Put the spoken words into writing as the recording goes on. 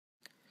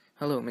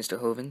Hello,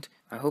 Mr. Hovind.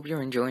 I hope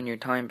you're enjoying your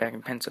time back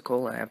in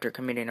Pensacola after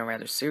committing a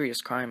rather serious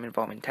crime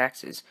involving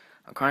taxes,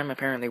 a crime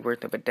apparently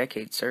worth of a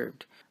decade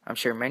served. I'm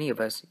sure many of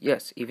us,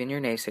 yes, even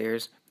your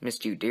naysayers,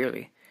 missed you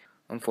dearly.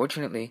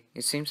 Unfortunately,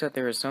 it seems that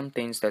there are some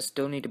things that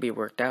still need to be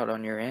worked out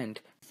on your end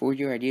before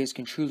your ideas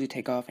can truly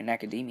take off in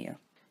academia.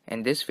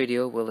 And this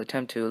video will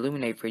attempt to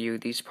illuminate for you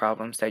these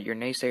problems that your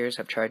naysayers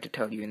have tried to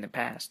tell you in the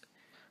past.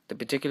 The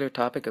particular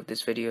topic of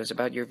this video is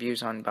about your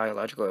views on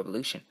biological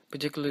evolution,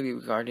 particularly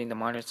regarding the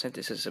modern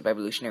synthesis of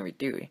evolutionary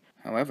theory.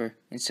 However,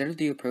 instead of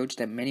the approach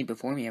that many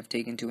before me have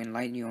taken to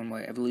enlighten you on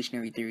what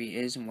evolutionary theory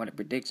is and what it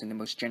predicts in the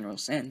most general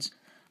sense,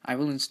 I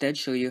will instead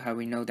show you how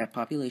we know that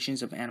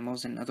populations of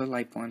animals and other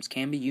life forms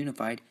can be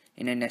unified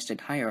in a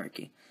nested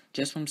hierarchy,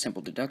 just from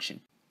simple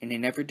deduction, in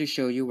an effort to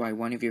show you why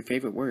one of your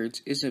favorite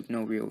words is of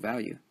no real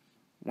value.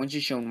 Once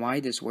you've shown why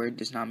this word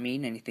does not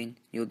mean anything,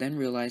 you'll then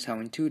realize how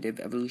intuitive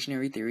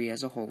evolutionary theory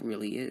as a whole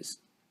really is.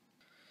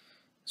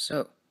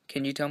 So,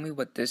 can you tell me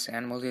what this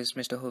animal is,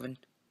 Mr. Hovind?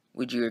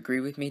 Would you agree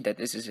with me that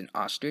this is an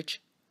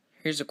ostrich?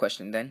 Here's a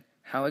question then.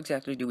 How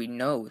exactly do we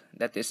know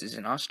that this is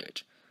an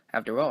ostrich?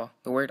 After all,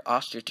 the word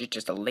ostrich is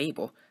just a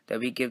label that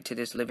we give to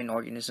this living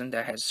organism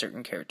that has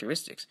certain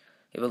characteristics.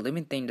 If a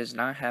living thing does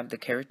not have the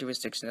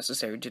characteristics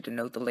necessary to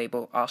denote the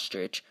label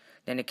ostrich,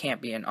 then it can't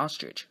be an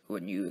ostrich.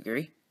 Wouldn't you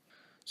agree?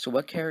 So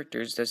what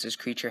characters does this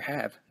creature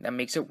have that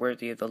makes it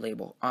worthy of the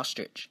label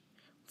ostrich?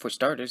 For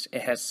starters,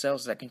 it has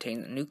cells that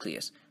contain a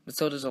nucleus, but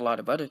so does a lot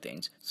of other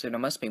things, so there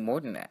must be more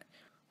than that.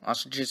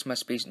 Ostriches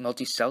must be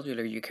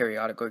multicellular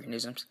eukaryotic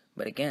organisms,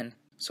 but again,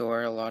 so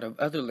are a lot of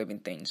other living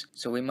things,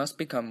 so we must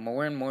become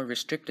more and more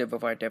restrictive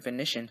of our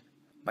definition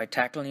by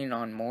tackling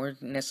on more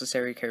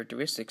necessary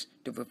characteristics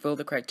to fulfill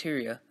the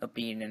criteria of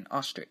being an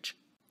ostrich.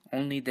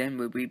 Only then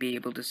would we be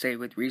able to say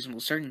with reasonable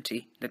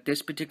certainty that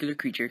this particular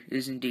creature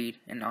is indeed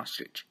an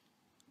ostrich.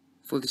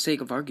 For the sake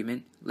of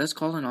argument, let's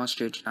call an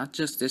ostrich not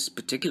just this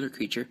particular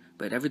creature,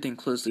 but everything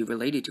closely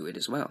related to it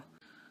as well.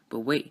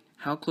 But wait,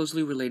 how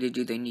closely related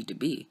do they need to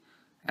be?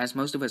 As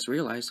most of us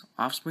realize,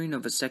 offspring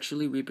of a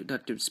sexually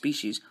reproductive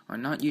species are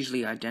not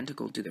usually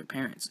identical to their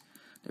parents.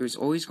 There is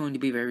always going to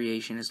be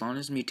variation as long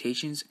as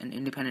mutations and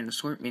independent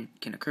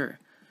assortment can occur.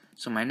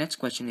 So my next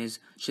question is,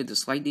 should the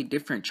slightly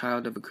different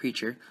child of a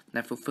creature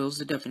that fulfills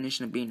the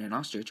definition of being an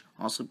ostrich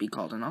also be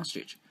called an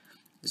ostrich?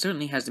 It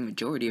certainly has the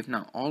majority, if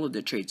not all, of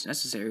the traits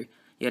necessary,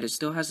 yet it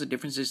still has the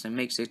differences that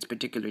makes its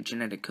particular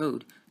genetic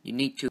code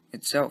unique to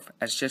itself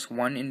as just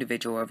one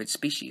individual of its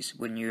species.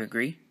 Wouldn't you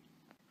agree?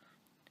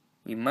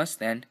 We must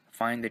then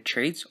find the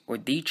traits or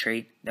the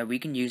trait that we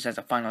can use as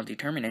a final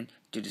determinant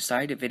to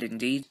decide if it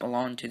indeed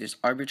belongs to this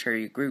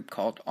arbitrary group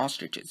called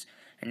ostriches,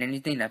 and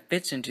anything that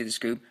fits into this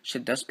group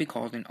should thus be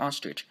called an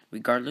ostrich,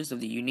 regardless of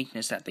the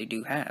uniqueness that they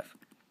do have.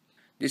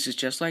 This is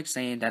just like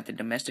saying that the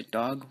domestic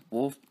dog,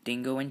 wolf,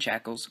 dingo, and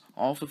jackals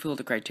all fulfill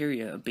the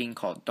criteria of being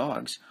called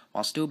dogs,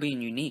 while still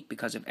being unique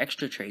because of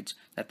extra traits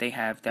that they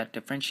have that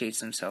differentiates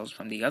themselves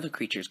from the other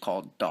creatures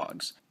called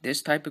dogs.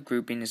 This type of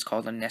grouping is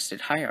called a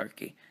nested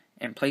hierarchy,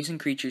 and placing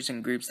creatures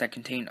in groups that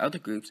contain other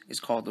groups is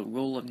called the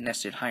rule of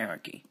nested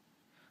hierarchy.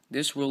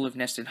 This rule of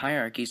nested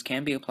hierarchies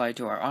can be applied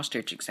to our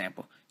ostrich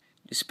example.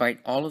 Despite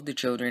all of the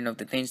children of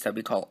the things that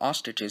we call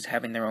ostriches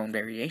having their own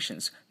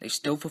variations, they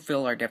still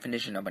fulfill our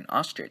definition of an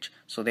ostrich,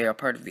 so they are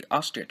part of the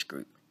ostrich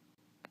group.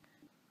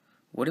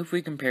 What if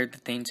we compared the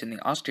things in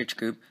the ostrich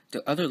group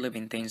to other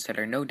living things that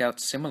are no doubt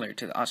similar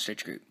to the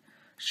ostrich group?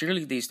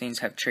 Surely these things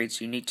have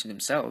traits unique to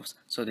themselves,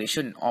 so they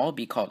shouldn't all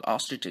be called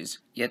ostriches,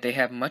 yet they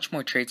have much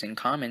more traits in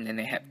common than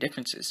they have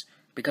differences.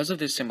 Because of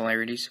these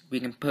similarities,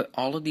 we can put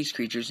all of these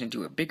creatures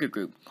into a bigger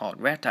group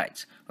called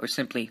ratites, or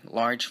simply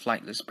large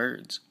flightless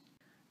birds.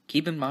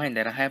 Keep in mind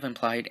that I haven't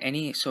applied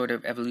any sort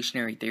of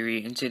evolutionary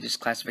theory into this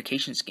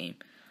classification scheme.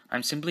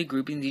 I'm simply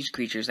grouping these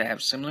creatures that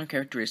have similar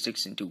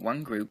characteristics into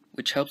one group,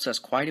 which helps us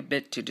quite a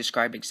bit to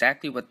describe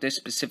exactly what this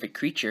specific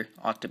creature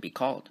ought to be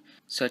called,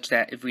 such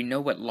that if we know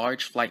what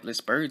large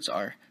flightless birds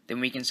are, then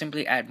we can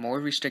simply add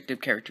more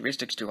restrictive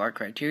characteristics to our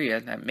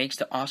criteria that makes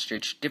the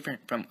ostrich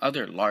different from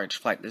other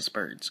large flightless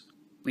birds.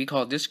 We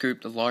call this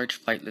group the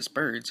large flightless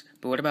birds,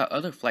 but what about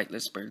other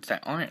flightless birds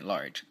that aren't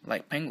large,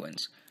 like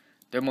penguins?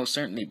 They're most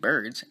certainly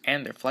birds,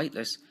 and they're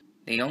flightless.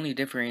 They only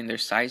differ in their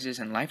sizes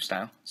and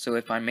lifestyle, so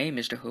if I may,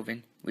 Mr.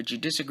 Hovind, would you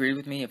disagree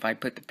with me if I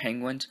put the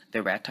penguins,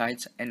 the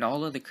ratites, and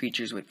all other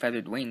creatures with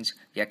feathered wings,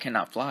 yet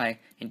cannot fly,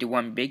 into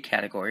one big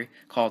category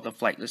called the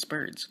flightless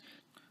birds?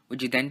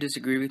 Would you then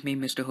disagree with me,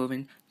 Mr.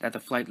 Hovind, that the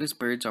flightless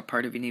birds are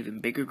part of an even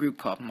bigger group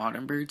called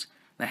modern birds,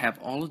 that have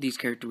all of these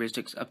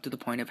characteristics up to the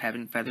point of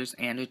having feathers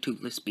and a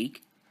toothless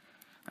beak?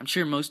 I'm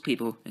sure most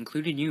people,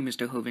 including you,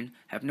 Mr. Hovind,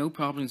 have no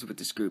problems with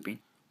this grouping,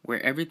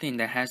 where everything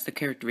that has the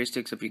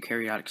characteristics of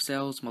eukaryotic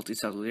cells,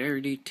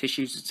 multicellularity,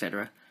 tissues,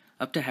 etc.,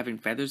 up to having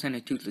feathers and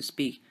a toothless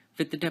beak,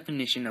 fit the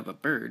definition of a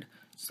bird,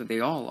 so they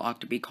all ought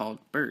to be called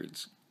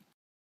birds.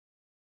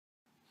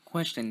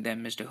 Question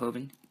then, Mr.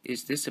 Hovind,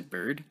 is this a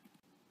bird?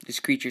 This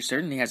creature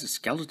certainly has a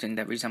skeleton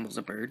that resembles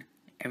a bird,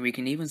 and we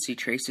can even see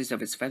traces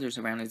of its feathers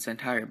around its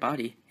entire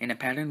body in a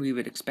pattern we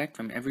would expect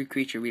from every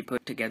creature we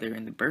put together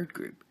in the bird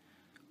group.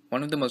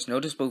 One of the most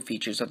noticeable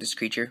features of this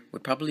creature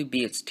would probably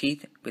be its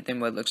teeth within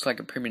what looks like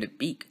a primitive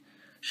beak.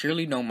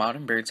 Surely no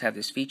modern birds have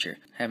this feature,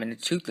 having a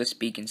toothless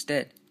beak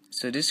instead.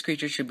 So this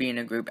creature should be in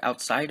a group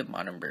outside of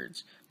modern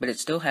birds, but it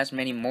still has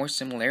many more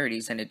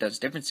similarities than it does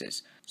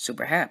differences. So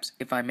perhaps,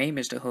 if I may,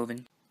 Mr.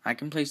 Hovind, I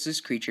can place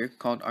this creature,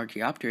 called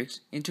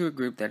Archaeopteryx, into a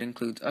group that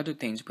includes other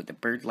things with a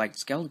bird-like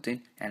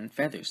skeleton and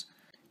feathers,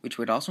 which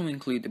would also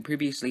include the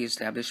previously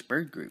established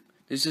bird group.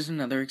 This is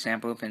another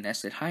example of a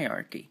nested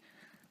hierarchy.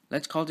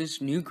 Let's call this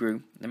new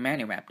group the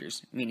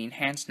Maniraptors, meaning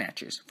hand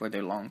snatchers for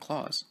their long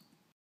claws.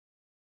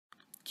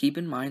 Keep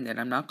in mind that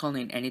I'm not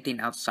calling anything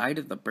outside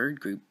of the bird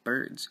group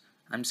birds.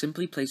 I'm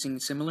simply placing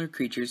similar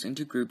creatures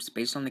into groups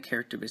based on the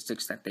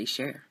characteristics that they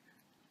share.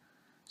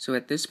 So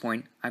at this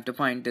point, I've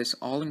defined this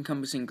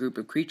all-encompassing group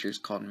of creatures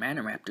called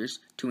Maniraptors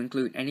to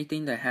include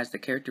anything that has the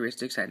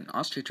characteristics that an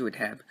ostrich would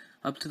have,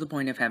 up to the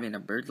point of having a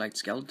bird-like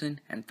skeleton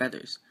and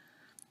feathers.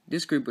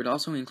 This group would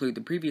also include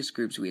the previous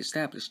groups we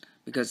established,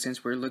 because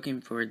since we're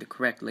looking for the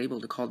correct label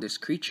to call this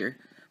creature,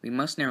 we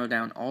must narrow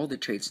down all the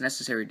traits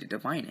necessary to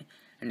define it,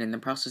 and in the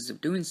process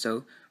of doing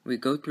so, we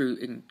go through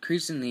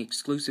increasingly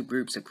exclusive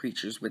groups of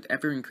creatures with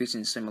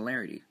ever-increasing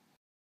similarity.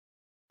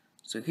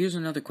 So here's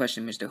another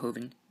question, Mr.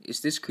 Hovind.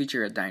 Is this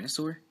creature a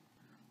dinosaur?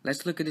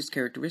 Let's look at its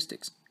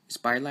characteristics. It's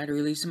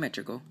bilaterally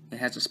symmetrical, it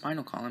has a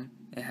spinal column,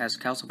 it has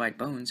calcified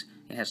bones,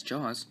 it has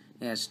jaws,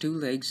 it has 2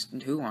 legs and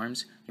 2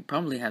 arms, it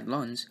probably had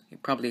lungs,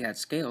 it probably had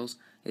scales,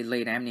 it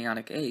laid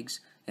amniotic eggs,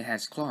 it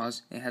has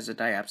claws, it has a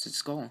diapsid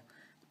skull,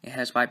 it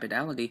has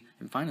bipedality,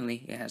 and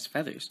finally, it has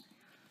feathers.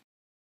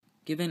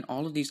 Given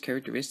all of these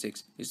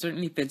characteristics, it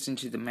certainly fits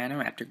into the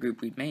Maniraptor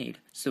group we've made,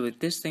 so if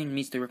this thing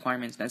meets the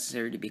requirements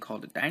necessary to be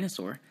called a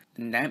dinosaur,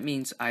 then that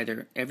means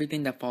either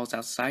everything that falls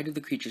outside of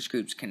the creatures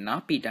groups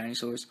cannot be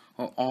dinosaurs,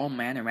 or all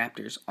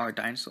Maniraptors are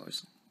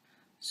dinosaurs.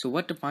 So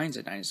what defines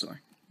a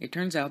dinosaur? It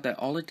turns out that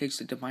all it takes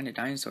to define a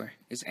dinosaur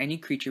is any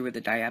creature with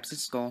a diapsid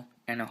skull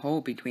and a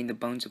hole between the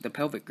bones of the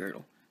pelvic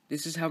girdle.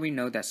 This is how we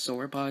know that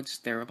sauropods,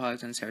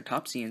 theropods, and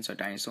ceratopsians are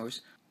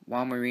dinosaurs,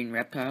 while marine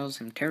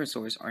reptiles and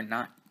pterosaurs are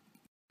not.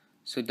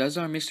 So does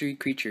our mystery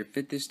creature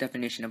fit this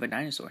definition of a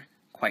dinosaur?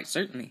 Quite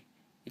certainly.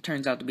 It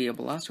turns out to be a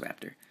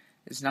velociraptor.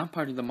 It's not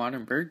part of the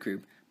modern bird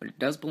group, but it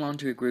does belong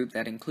to a group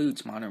that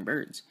includes modern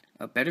birds.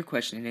 A better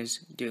question is,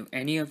 do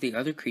any of the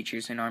other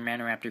creatures in our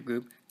Maniraptor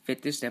group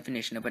fit this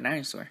definition of a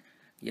dinosaur?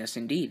 Yes,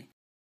 indeed.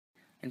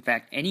 In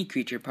fact, any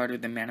creature part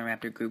of the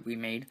Maniraptor group we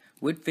made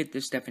would fit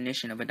this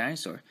definition of a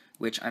dinosaur,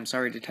 which, I'm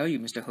sorry to tell you,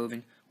 Mr.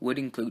 Hovind, would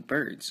include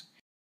birds.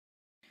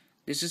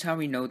 This is how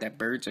we know that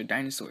birds are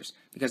dinosaurs,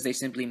 because they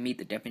simply meet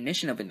the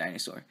definition of a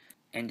dinosaur,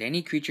 and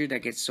any creature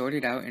that gets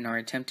sorted out in our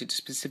attempt to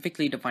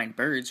specifically define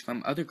birds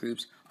from other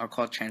groups are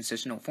called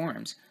transitional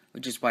forms,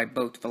 which is why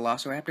both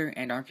Velociraptor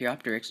and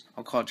Archaeopteryx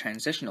are called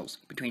transitionals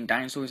between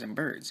dinosaurs and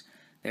birds.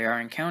 They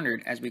are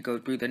encountered as we go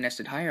through the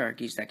nested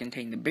hierarchies that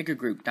contain the bigger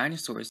group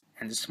dinosaurs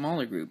and the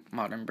smaller group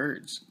modern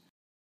birds.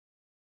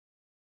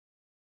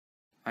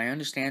 I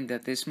understand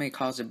that this may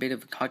cause a bit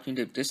of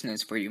cognitive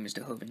dissonance for you,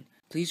 Mr. Hovind.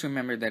 Please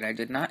remember that I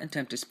did not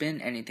attempt to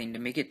spin anything to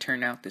make it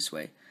turn out this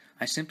way.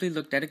 I simply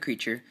looked at a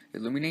creature,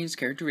 illuminated its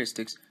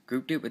characteristics,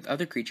 grouped it with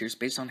other creatures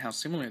based on how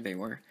similar they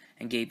were,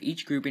 and gave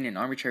each grouping an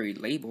arbitrary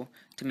label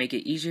to make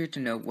it easier to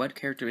know what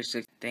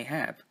characteristics they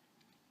have.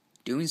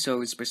 Doing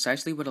so is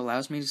precisely what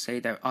allows me to say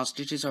that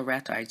ostriches are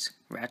ratites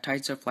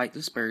are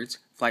flightless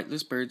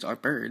birds are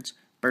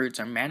birds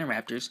are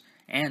maniraptors,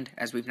 and,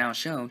 as we've now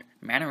shown,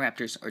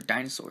 maniraptors are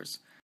dinosaurs.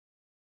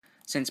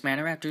 Since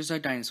maniraptors are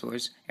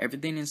dinosaurs,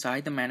 everything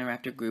inside the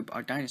Maniraptor group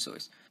are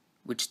dinosaurs,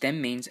 which then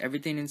means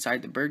everything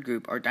inside the bird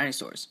group are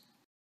dinosaurs.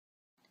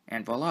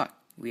 And voila,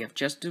 we have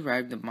just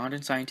derived the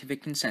modern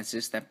scientific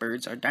consensus that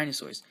birds are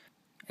dinosaurs,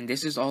 and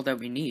this is all that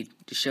we need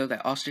to show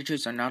that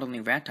ostriches are not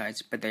only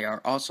ratites, but they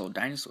are also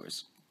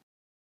dinosaurs.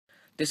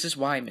 This is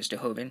why, Mr.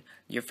 Hovind,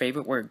 your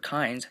favorite word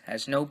kinds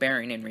has no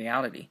bearing in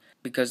reality,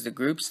 because the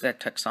groups that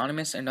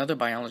taxonomists and other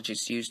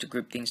biologists use to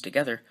group things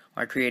together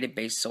are created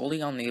based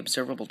solely on the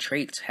observable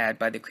traits had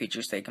by the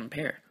creatures they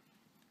compare.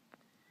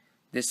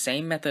 This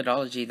same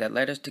methodology that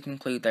led us to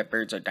conclude that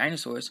birds are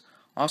dinosaurs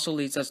also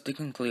leads us to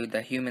conclude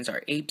that humans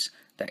are apes,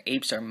 that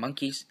apes are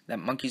monkeys, that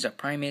monkeys are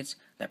primates,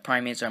 that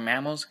primates are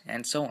mammals,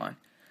 and so on.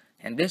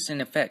 And this, in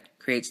effect,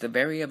 creates the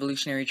very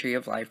evolutionary tree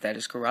of life that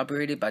is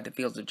corroborated by the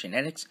fields of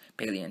genetics,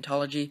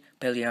 paleontology,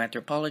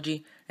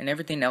 paleoanthropology, and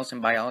everything else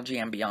in biology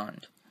and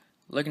beyond.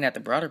 Looking at the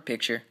broader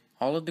picture,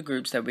 all of the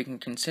groups that we can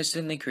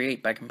consistently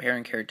create by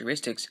comparing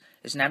characteristics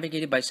is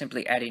navigated by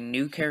simply adding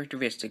new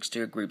characteristics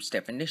to a group's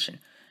definition,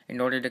 in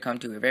order to come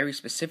to a very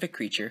specific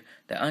creature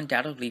that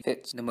undoubtedly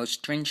fits the most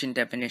stringent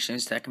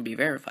definitions that can be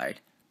verified.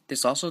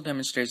 This also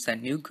demonstrates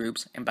that new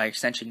groups, and by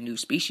extension new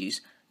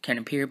species, can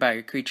appear by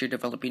a creature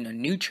developing a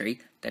new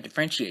trait that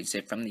differentiates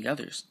it from the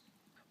others.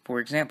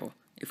 For example,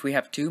 if we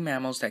have 2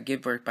 mammals that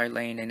give birth by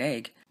laying an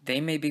egg, they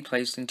may be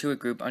placed into a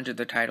group under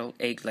the title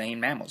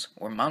egg-laying mammals,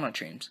 or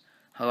monotremes.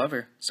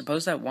 However,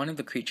 suppose that one of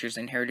the creatures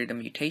inherited a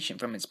mutation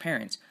from its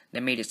parents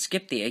that made it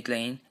skip the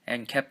egg-laying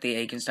and kept the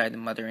egg inside the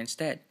mother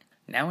instead.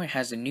 Now it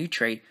has a new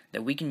trait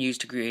that we can use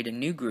to create a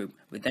new group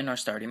within our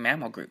starting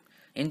mammal group,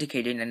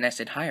 indicating a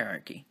nested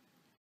hierarchy.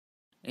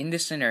 In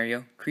this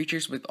scenario,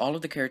 creatures with all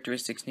of the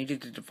characteristics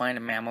needed to define a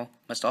mammal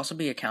must also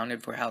be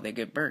accounted for how they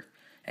give birth,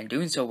 and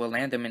doing so will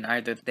land them in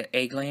either the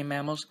egg-laying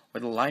mammals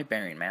or the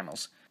live-bearing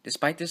mammals.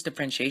 Despite this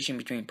differentiation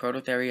between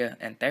Prototheria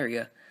and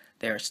Theria,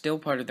 they are still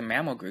part of the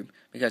mammal group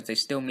because they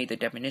still meet the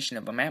definition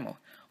of a mammal,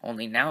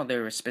 only now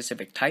they're a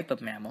specific type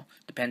of mammal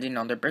depending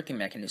on their birthing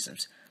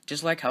mechanisms,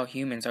 just like how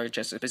humans are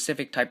just a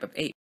specific type of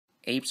ape,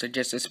 apes are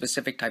just a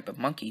specific type of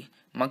monkey,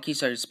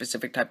 monkeys are a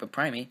specific type of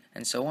primate,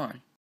 and so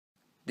on.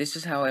 This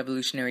is how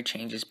evolutionary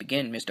changes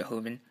begin, Mr.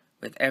 Hovind.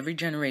 With every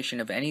generation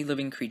of any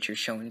living creature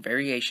showing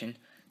variation,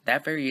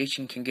 that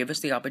variation can give us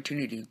the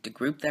opportunity to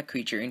group that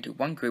creature into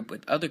one group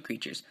with other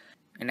creatures,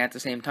 and at the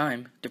same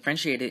time,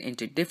 differentiate it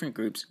into different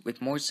groups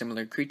with more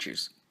similar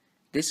creatures.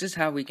 This is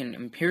how we can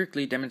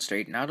empirically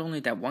demonstrate not only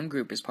that one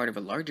group is part of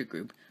a larger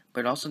group,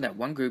 but also that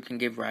one group can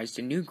give rise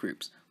to new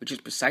groups, which is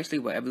precisely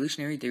what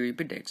evolutionary theory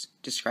predicts,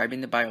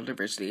 describing the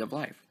biodiversity of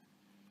life.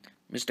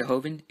 Mr.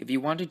 Hovind, if you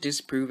want to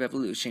disprove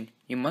evolution,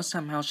 you must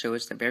somehow show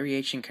us that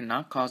variation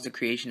cannot cause the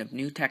creation of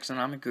new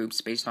taxonomic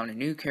groups based on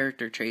new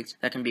character traits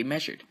that can be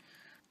measured.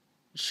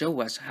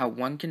 Show us how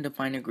one can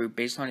define a group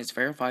based on its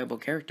verifiable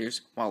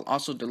characters while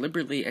also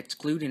deliberately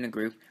excluding a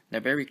group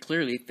that very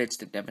clearly fits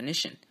the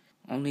definition.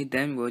 Only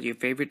then will your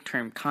favorite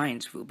term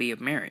kinds will be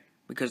of merit,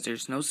 because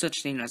there's no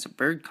such thing as a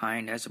bird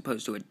kind as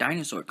opposed to a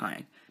dinosaur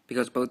kind,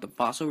 because both the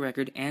fossil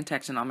record and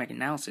taxonomic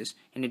analysis,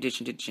 in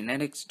addition to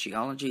genetics,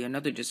 geology, and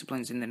other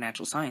disciplines in the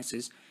natural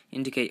sciences,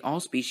 indicate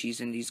all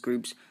species in these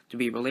groups to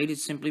be related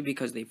simply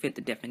because they fit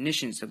the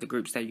definitions of the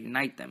groups that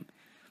unite them.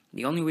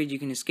 The only way you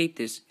can escape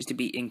this is to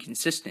be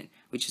inconsistent,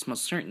 which is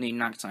most certainly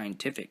not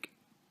scientific.